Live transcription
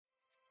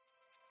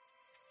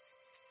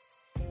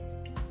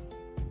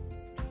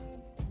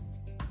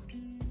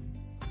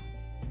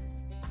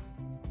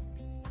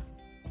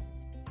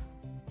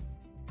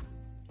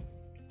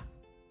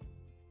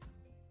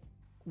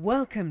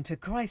Welcome to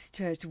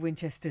Christchurch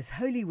Winchester's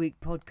Holy Week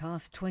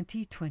podcast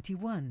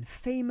 2021,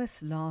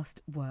 Famous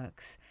Last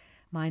Works.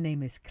 My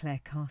name is Claire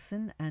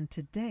Carson and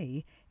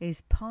today is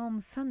Palm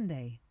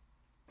Sunday.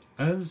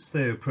 As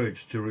they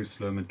approached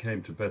Jerusalem and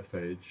came to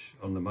Bethphage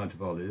on the Mount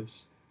of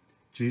Olives,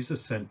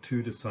 Jesus sent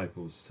 2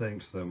 disciples,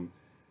 saying to them,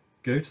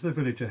 "Go to the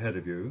village ahead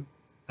of you,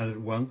 and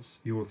at once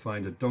you will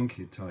find a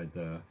donkey tied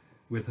there,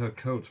 with her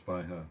colt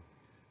by her.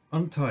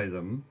 Untie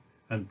them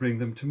and bring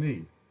them to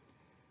me.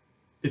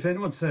 If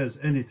anyone says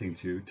anything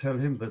to you, tell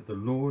him that the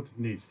Lord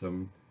needs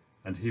them,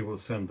 and he will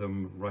send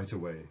them right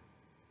away."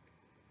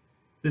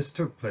 This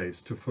took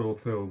place to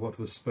fulfill what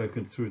was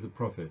spoken through the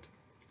prophet.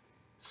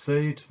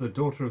 "Say to the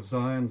daughter of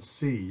Zion,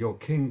 see, your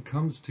king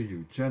comes to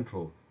you,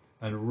 gentle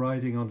and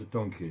riding on a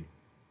donkey,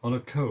 on a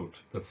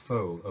colt, the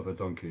foal of a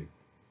donkey."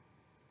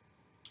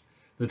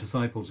 The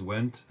disciples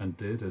went and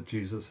did as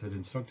Jesus had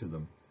instructed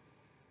them.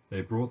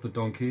 They brought the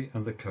donkey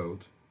and the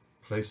colt,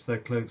 placed their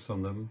cloaks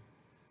on them,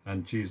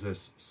 and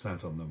Jesus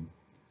sat on them.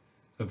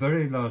 A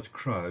very large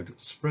crowd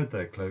spread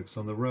their cloaks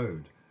on the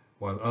road,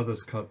 while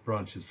others cut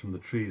branches from the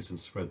trees and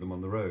spread them on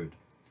the road.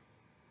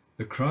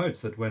 The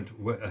crowds that went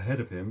ahead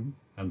of him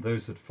and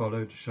those that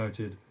followed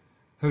shouted,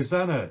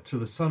 "Hosanna to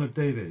the Son of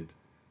David!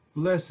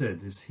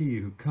 Blessed is he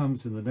who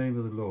comes in the name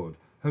of the Lord!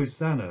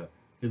 Hosanna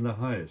in the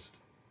highest!"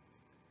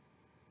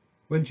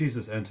 When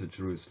Jesus entered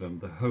Jerusalem,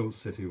 the whole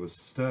city was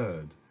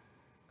stirred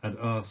and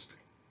asked,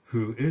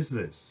 "Who is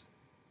this?"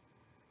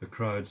 The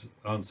crowds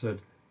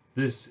answered,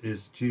 "This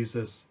is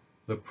Jesus,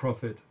 the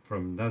prophet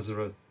from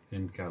Nazareth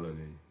in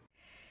Galilee."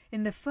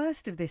 In the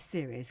first of this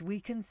series, we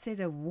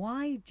consider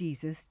why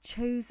Jesus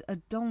chose a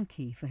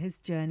donkey for his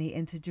journey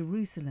into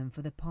Jerusalem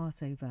for the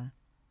Passover.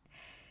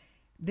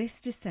 This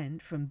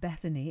descent from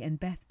Bethany and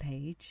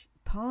Bethphage,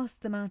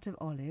 past the Mount of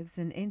Olives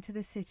and into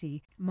the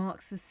city,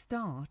 marks the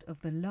start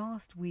of the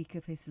last week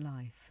of his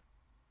life.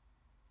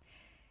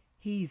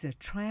 He's a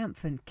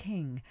triumphant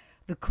king.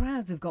 The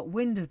crowds have got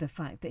wind of the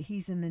fact that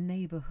he's in the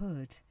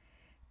neighbourhood.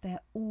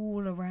 They're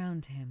all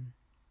around him.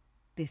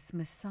 This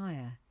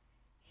Messiah,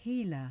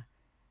 healer,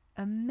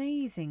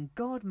 amazing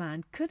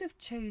God-man could have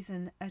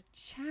chosen a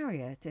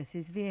chariot as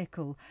his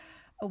vehicle,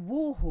 a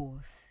war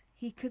horse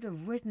he could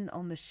have ridden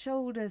on the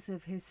shoulders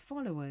of his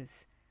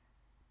followers.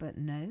 But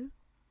no,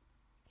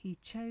 he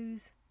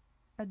chose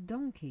a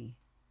donkey.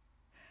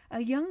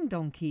 A young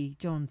donkey,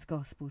 John's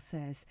Gospel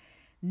says.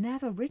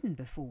 Never ridden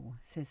before,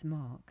 says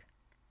Mark.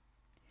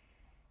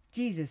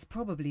 Jesus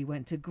probably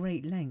went to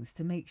great lengths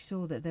to make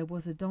sure that there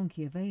was a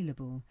donkey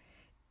available.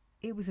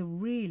 It was a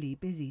really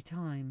busy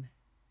time.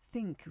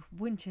 Think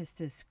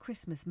Winchester's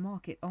Christmas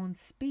market on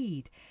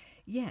speed.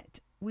 Yet,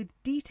 with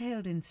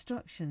detailed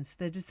instructions,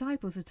 the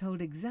disciples are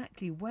told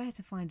exactly where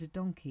to find a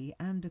donkey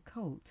and a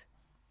colt.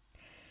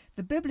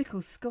 The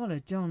biblical scholar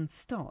John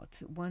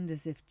Stott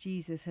wonders if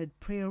Jesus had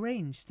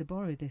prearranged to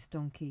borrow this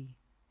donkey.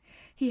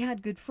 He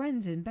had good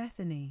friends in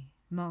Bethany,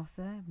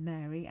 Martha,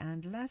 Mary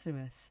and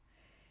Lazarus.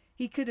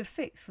 He could have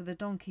fixed for the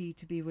donkey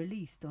to be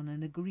released on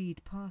an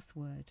agreed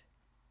password.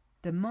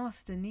 The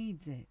master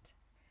needs it.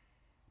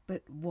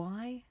 But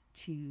why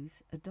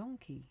choose a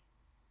donkey?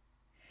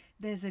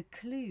 There's a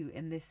clue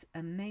in this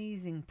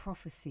amazing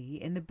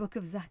prophecy in the book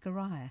of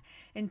Zechariah.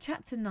 In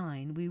chapter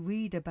 9 we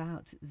read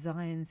about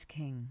Zion's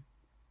king.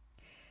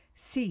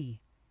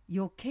 "See,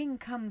 your king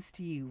comes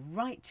to you,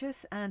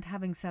 righteous and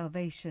having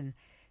salvation,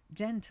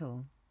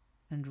 gentle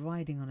and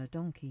riding on a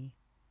donkey,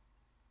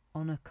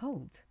 on a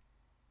colt,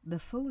 the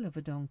foal of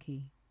a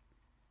donkey."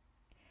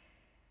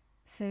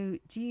 So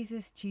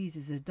Jesus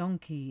chooses a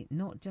donkey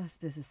not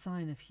just as a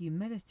sign of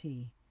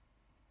humility,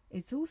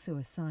 it's also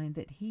a sign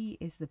that he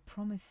is the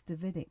promised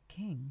Davidic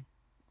king.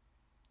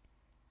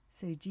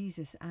 So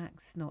Jesus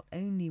acts not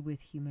only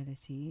with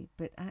humility,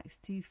 but acts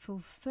to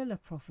fulfill a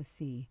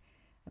prophecy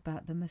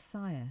about the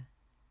Messiah,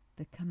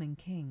 the coming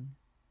king.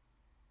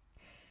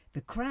 The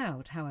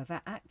crowd,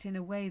 however, act in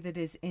a way that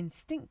is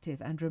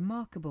instinctive and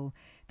remarkable.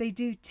 They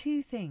do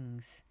 2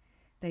 things.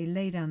 They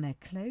lay down their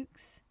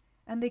cloaks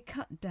and they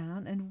cut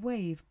down and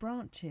wave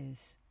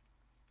branches.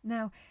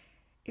 Now,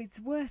 it's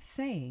worth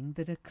saying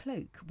that a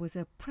cloak was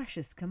a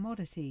precious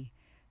commodity.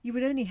 You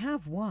would only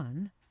have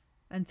one,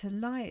 and to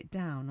lie it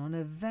down on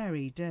a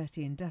very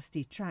dirty and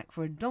dusty track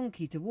for a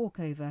donkey to walk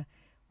over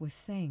was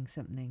saying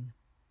something.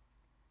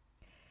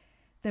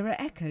 There are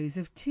echoes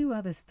of 2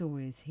 other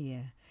stories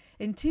here.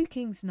 In 2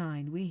 Kings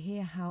 9 we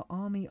hear how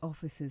army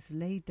officers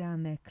laid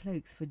down their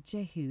cloaks for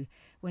Jehu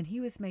when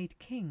he was made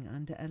king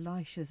under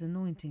Elisha's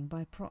anointing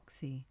by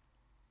proxy.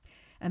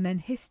 And then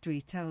history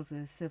tells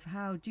us of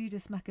how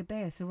Judas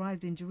Maccabeus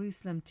arrived in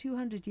Jerusalem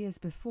 200 years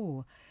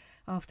before,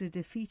 after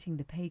defeating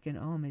the pagan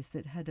armies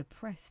that had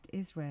oppressed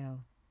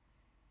Israel.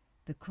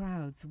 The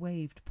crowds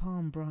waved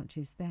palm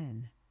branches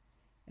then,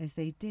 as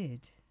they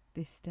did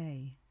this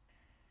day.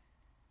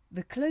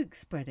 The cloak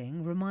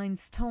spreading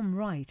reminds Tom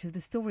Wright of the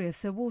story of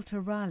Sir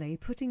Walter Raleigh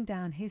putting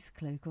down his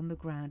cloak on the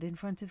ground in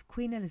front of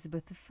Queen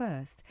Elizabeth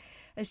I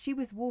as she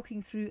was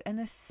walking through an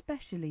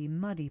especially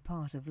muddy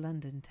part of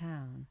London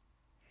town.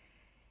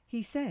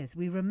 He says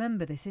we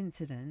remember this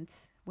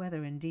incident,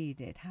 whether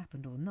indeed it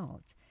happened or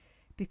not,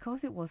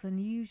 because it was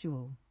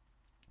unusual.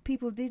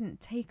 People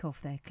didn't take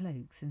off their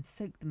cloaks and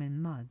soak them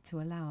in mud to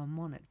allow a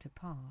monarch to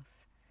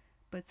pass,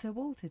 but Sir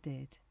Walter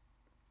did,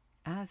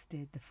 as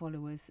did the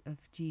followers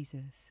of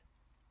Jesus.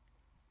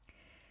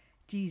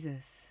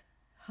 Jesus,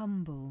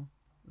 humble,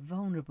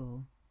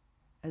 vulnerable,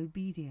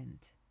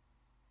 obedient.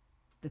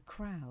 The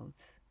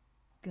crowds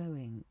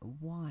going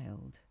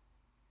wild.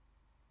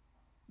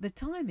 The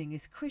timing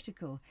is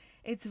critical.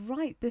 It's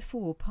right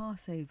before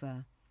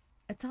Passover,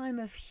 a time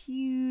of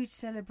huge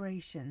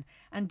celebration,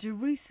 and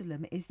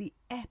Jerusalem is the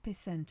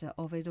epicentre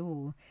of it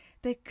all.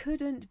 There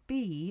couldn't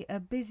be a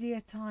busier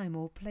time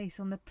or place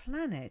on the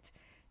planet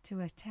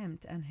to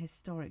attempt an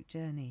historic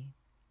journey.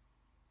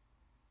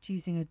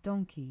 Choosing a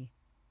donkey,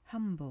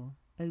 humble,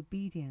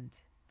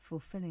 obedient,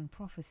 fulfilling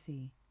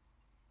prophecy.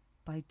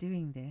 By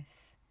doing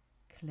this,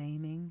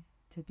 claiming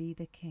to be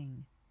the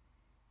king.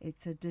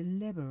 It's a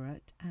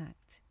deliberate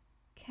act,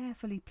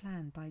 carefully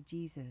planned by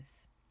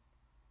Jesus.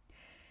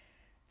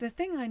 The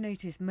thing I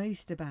notice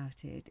most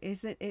about it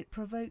is that it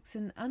provokes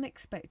an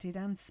unexpected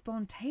and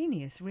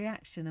spontaneous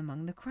reaction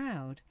among the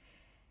crowd.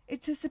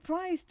 It's a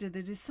surprise to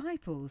the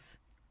disciples.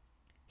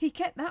 "He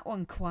kept that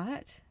one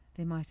quiet,"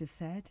 they might have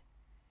said.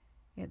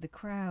 Yet the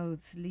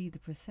crowds lead the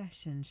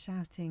procession,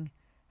 shouting,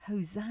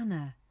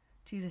 "Hosanna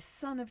to the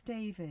Son of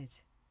David."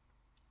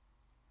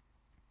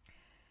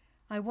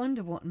 I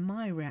wonder what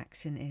my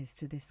reaction is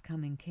to this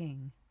coming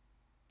king,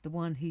 the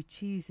one who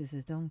chooses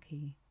a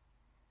donkey,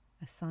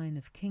 a sign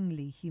of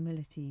kingly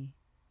humility.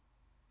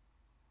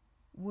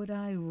 Would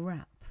I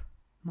wrap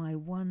my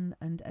one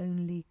and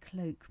only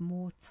cloak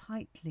more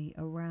tightly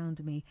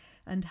around me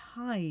and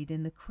hide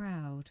in the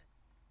crowd?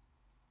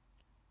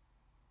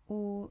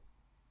 Or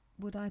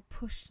would I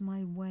push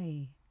my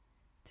way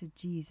to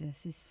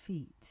Jesus'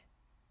 feet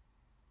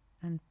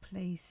and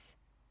place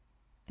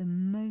the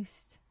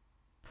most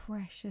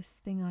precious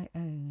thing I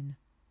own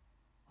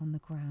on the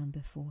ground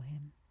before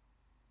him?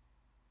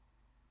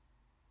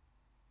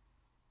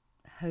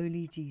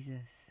 Holy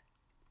Jesus,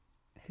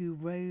 who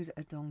rode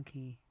a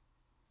donkey,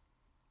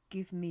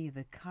 give me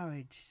the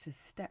courage to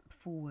step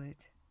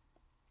forward,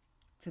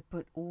 to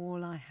put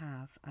all I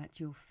have at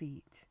your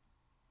feet,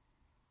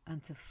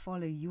 and to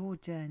follow your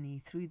journey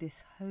through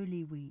this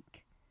holy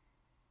week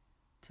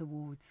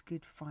towards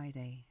Good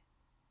Friday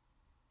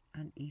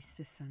and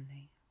Easter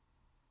Sunday.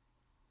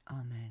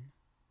 Amen.